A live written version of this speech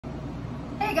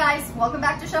Hey guys, welcome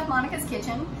back to Chef Monika's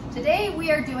Kitchen. Today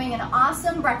we are doing an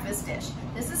awesome breakfast dish.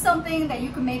 This is something that you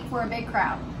can make for a big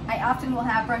crowd. I often will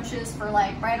have brunches for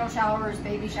like bridal showers,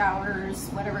 baby showers,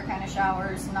 whatever kind of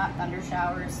showers, not thunder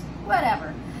showers,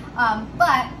 whatever.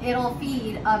 But it'll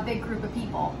feed a big group of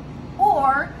people.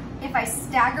 Or if I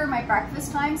stagger my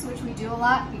breakfast times, which we do a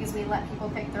lot because we let people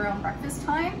pick their own breakfast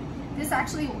time, this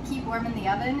actually will keep warm in the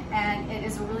oven, and it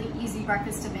is a really easy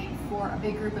breakfast to make for a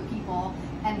big group of people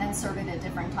and then serve it at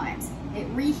different times. It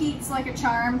reheats like a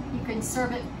charm. You can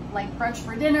serve it like brunch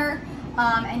for dinner,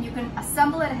 and you can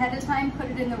assemble it ahead of time, put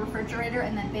it in the refrigerator,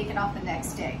 and then bake it off the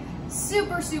next day.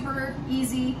 Super, super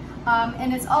easy,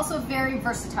 and it's also very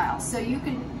versatile. So you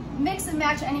can mix and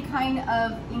match any kind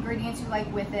of ingredients you like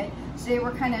with it. Today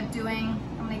we're kind of doing,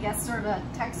 I'm gonna guess, sort of a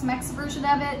Tex-Mex version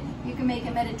of it. You can make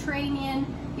it Mediterranean.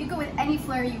 You go with any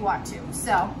flair you want to.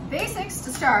 So basics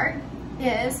to start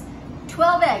is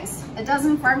 12 eggs, a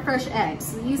dozen farm fresh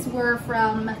eggs. These were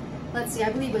from, let's see,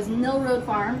 I believe it was Mill Road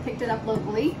Farm, picked it up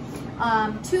locally.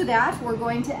 To that, we're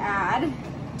going to add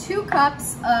 2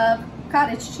 cups of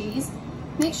cottage cheese.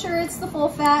 Make sure it's the full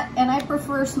fat, and I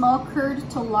prefer small curd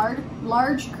to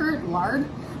large curd. I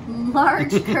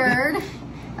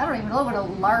don't even know what a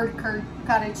large curd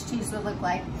cottage cheese would look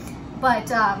like, but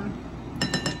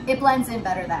it blends in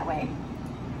better that way.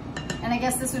 And I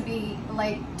guess this would be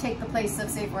like, take the place of,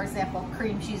 say, for example,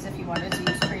 cream cheese if you wanted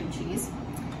to use cream cheese.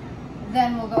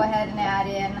 Then we'll go ahead and add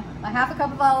in a half a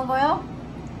cup of olive oil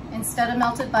instead of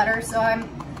melted butter. So I'm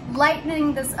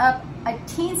lightening this up a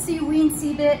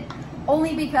teensy-weensy bit,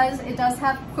 only because it does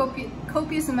have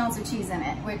copious amounts of cheese in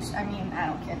it, which, I mean, I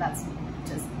don't care, that's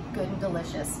just good and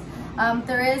delicious.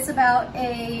 There is about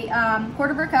a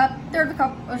third of a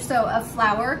cup or so of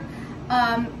flour.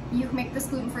 You can make this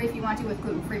gluten-free if you want to with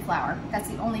gluten-free flour. That's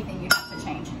the only thing you have to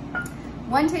change.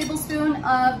 1 tablespoon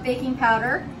of baking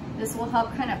powder. This will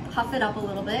help kind of puff it up a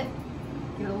little bit,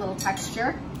 give it a little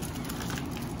texture.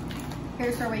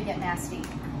 Here's where we get nasty.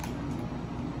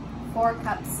 4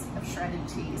 cups of shredded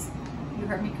cheese. You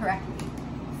heard me correctly.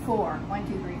 4. 1,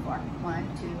 2, 3, 4.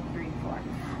 1, 2, 3, 4.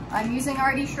 I'm using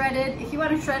already shredded. If you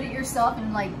want to shred it yourself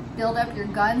and like build up your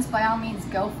guns, by all means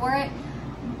go for it.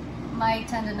 My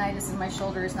tendonitis in my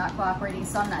shoulder is not cooperating,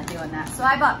 so I'm not doing that. So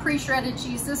I bought pre-shredded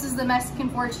cheese. This is the Mexican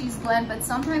 4-cheese blend, but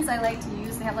sometimes I like to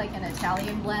use, they have like an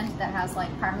Italian blend that has like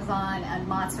Parmesan and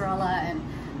mozzarella and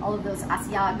all of those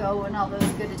Asiago and all those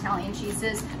good Italian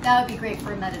cheeses. That would be great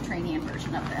for a Mediterranean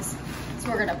version of this. So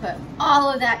we're gonna put all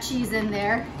of that cheese in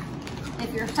there.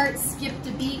 If your heart skipped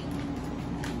a beat,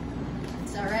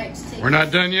 it's all right. We're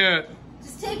not done yet.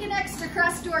 Just take an extra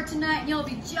Crestor tonight and you'll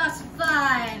be just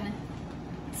fine.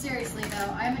 Seriously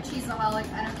though, I'm a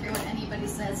cheeseaholic. I don't care what anybody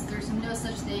says. There's no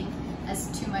such thing as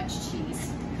too much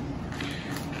cheese.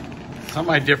 Some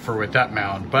might differ with that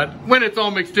mound, but when it's all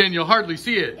mixed in, you'll hardly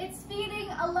see it. It's feeding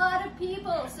a lot of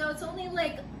people, so it's only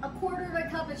like a quarter of a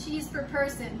cup of cheese per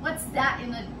person. What's that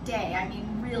in a day? I mean,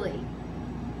 really.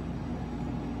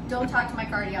 Don't talk to my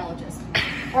cardiologist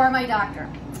or my doctor.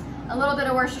 A little bit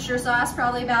of Worcestershire sauce,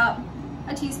 probably about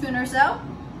a teaspoon or so.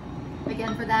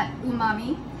 Again, for that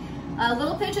umami. A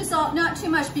little pinch of salt, not too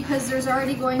much because there's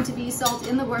already going to be salt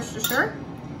in the Worcestershire.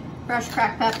 Fresh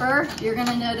cracked pepper. You're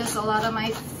gonna notice a lot of my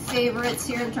favorites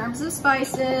here in terms of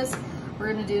spices.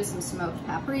 We're gonna do some smoked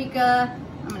paprika.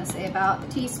 I'm gonna say about a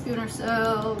teaspoon or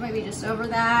so, maybe just over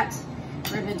that.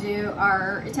 We're gonna do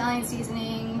our Italian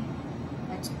seasoning.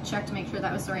 I checked to make sure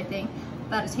that was the right thing.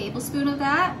 About a tablespoon of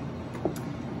that.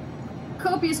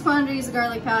 Copious quantities of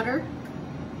garlic powder.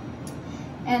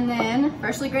 And then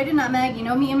freshly grated nutmeg. You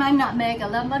know me and my nutmeg. I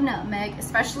love my nutmeg,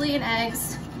 especially in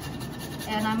eggs.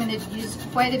 And I'm going to use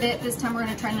quite a bit. This time we're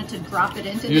going to try not to drop it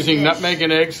into the dish. Using nutmeg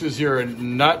and eggs, is you're a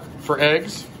nut for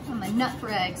eggs? I'm a nut for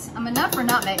eggs. I'm a nut for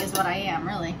nutmeg is what I am,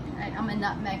 really. Right? I'm a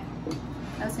nutmeg.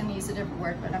 I was going to use a different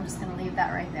word, but I'm just going to leave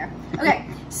that right there. Okay,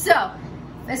 so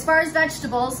as far as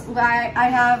vegetables, I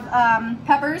have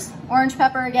peppers, orange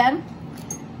pepper again.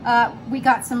 We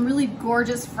got some really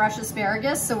gorgeous fresh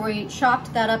asparagus, so we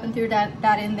chopped that up and threw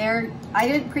that in there. I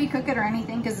didn't pre-cook it or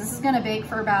anything because this is going to bake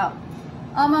for about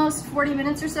almost 40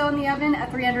 minutes or so in the oven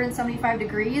at 375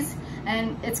 degrees,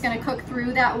 and it's going to cook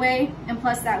through that way, and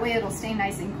plus that way it'll stay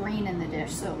nice and green in the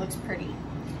dish, so it looks pretty.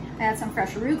 I had some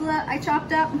fresh arugula I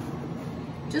chopped up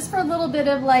just for a little bit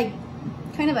of like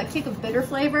kind of a kick of bitter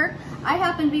flavor. I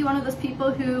happen to be one of those people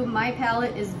who my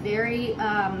palate is very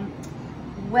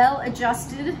well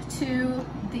adjusted to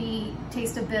the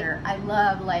taste of bitter. I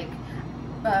love like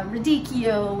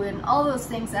radicchio and all those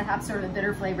things that have sort of a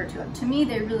bitter flavor to it. To me,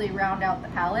 they really round out the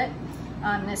palate,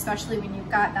 and especially when you've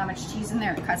got that much cheese in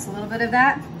there, it cuts a little bit of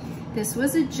that. This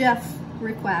was a Jeff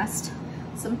request.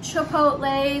 some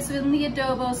chipotles in the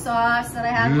adobo sauce that I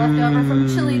had left over from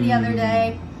Chile the other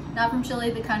day. Not from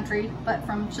Chile the country, but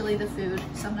from Chile the food.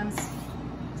 Sometimes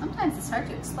it's hard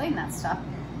to explain that stuff.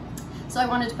 So I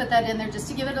wanted to put that in there just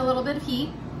to give it a little bit of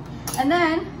heat. And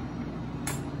then,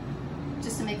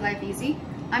 just to make life easy,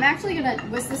 I'm actually gonna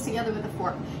whisk this together with a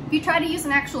fork. If you try to use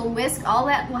an actual whisk, all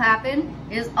that will happen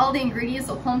is all the ingredients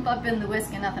will clump up in the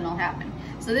whisk and nothing will happen.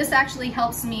 So this actually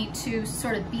helps me to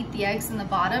sort of beat the eggs in the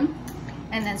bottom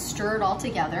and then stir it all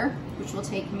together, which will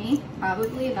take me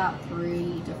probably about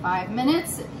 3 to 5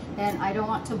 minutes. And I don't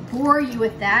want to bore you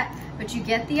with that, but you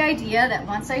get the idea that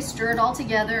once I stir it all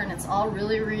together and it's all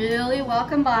really, really well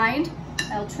combined,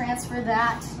 I'll transfer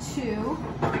that to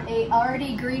a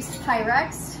already greased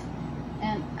Pyrex.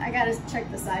 And I gotta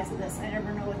check the size of this. I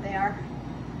never know what they are.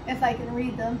 If I can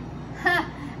read them. Ha!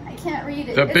 I can't read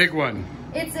it. The big one.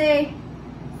 It's a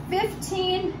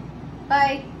 15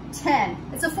 by 10.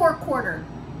 It's a 4-quart.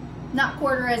 Not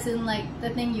quarter as in like the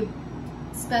thing you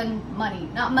spend money.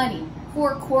 Not money.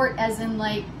 4-quart as in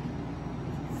like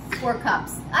 4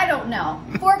 cups. I don't know.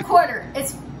 4-quart.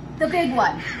 It's the big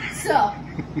one. So,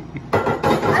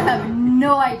 I have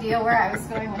no idea where I was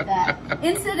going with that.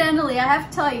 Incidentally, I have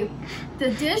to tell you,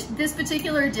 this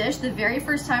particular dish, the very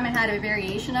first time I had a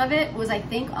variation of it was, I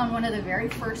think, on one of the very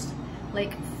first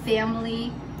like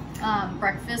family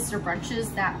breakfasts or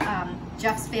brunches that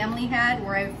Jeff's family had,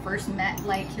 where I first met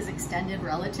like his extended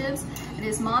relatives. And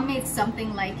his mom made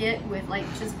something like it with like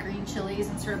just green chilies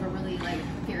and sort of a really like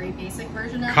very basic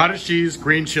version of it. Cottage cheese,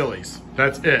 green chilies.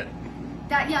 That's it.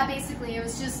 Yeah, basically it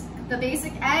was just the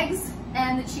basic eggs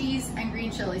and the cheese and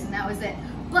green chilies, and that was it.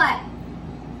 But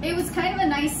it was kind of a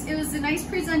nice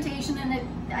presentation, and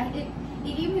it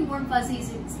gave me warm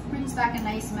fuzzies. It brings back a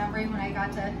nice memory when I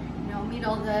got to, you know, meet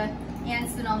all the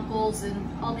aunts and uncles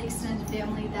and all the extended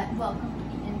family that welcomed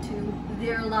me into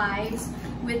their lives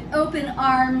with open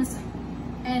arms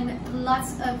and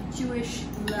lots of Jewish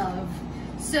love.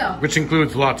 So, which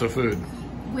includes lots of food.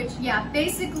 Which, yeah,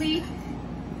 basically,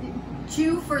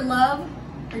 Jew for love,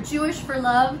 or Jewish for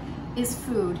love, is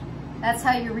food. That's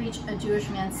how you reach a Jewish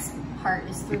man's heart,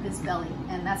 is through his belly.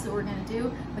 And that's what we're gonna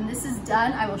do. When this is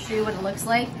done, I will show you what it looks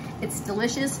like. It's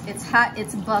delicious, it's hot,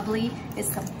 it's bubbly, it's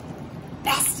the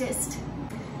bestest.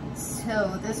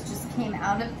 So this just came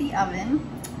out of the oven.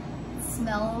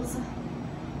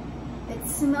 It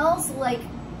smells like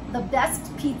the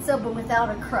best pizza, but without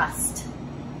a crust.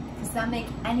 Does that make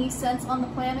any sense on the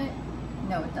planet?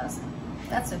 No, it doesn't.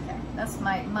 That's okay. That's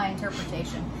my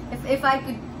interpretation. If I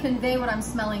could convey what I'm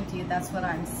smelling to you, that's what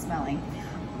I'm smelling.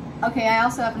 Okay, I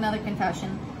also have another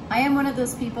confession. I am one of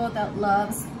those people that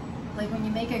loves, like when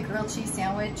you make a grilled cheese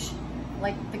sandwich,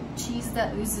 like the cheese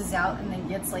that oozes out and then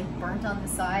gets like burnt on the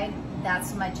side,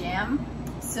 that's my jam.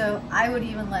 So I would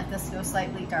even let this go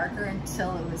slightly darker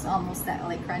until it was almost that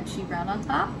like crunchy brown on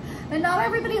top. But not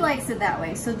everybody likes it that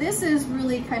way. So this is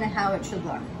really kind of how it should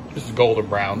look. This is golden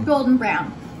brown. Golden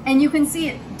brown. And you can see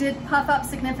it did puff up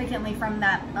significantly from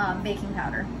that baking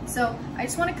powder. So I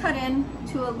just want to cut in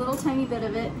to a little tiny bit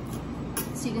of it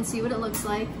so you can see what it looks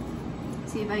like.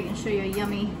 See if I can show you a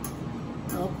yummy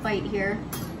little bite here.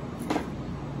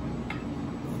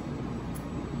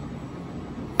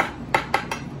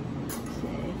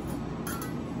 Okay.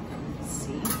 Let's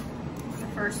see. The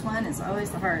first one is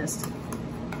always the hardest.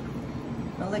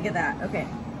 But look at that. Okay.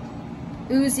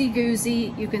 Oozy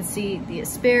goozy, you can see the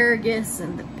asparagus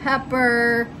and the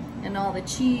pepper and all the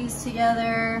cheese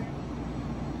together.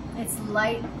 It's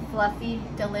light, fluffy,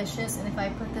 delicious, and if I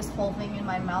put this whole thing in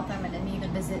my mouth, I'm gonna need a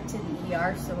visit to the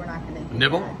ER, so we're not gonna do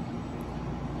nibble. that.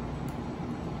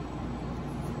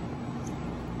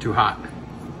 Too hot.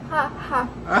 Ha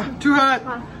ha. Too hot.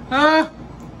 Ha.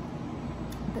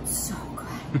 But so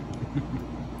good.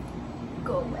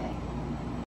 Go away.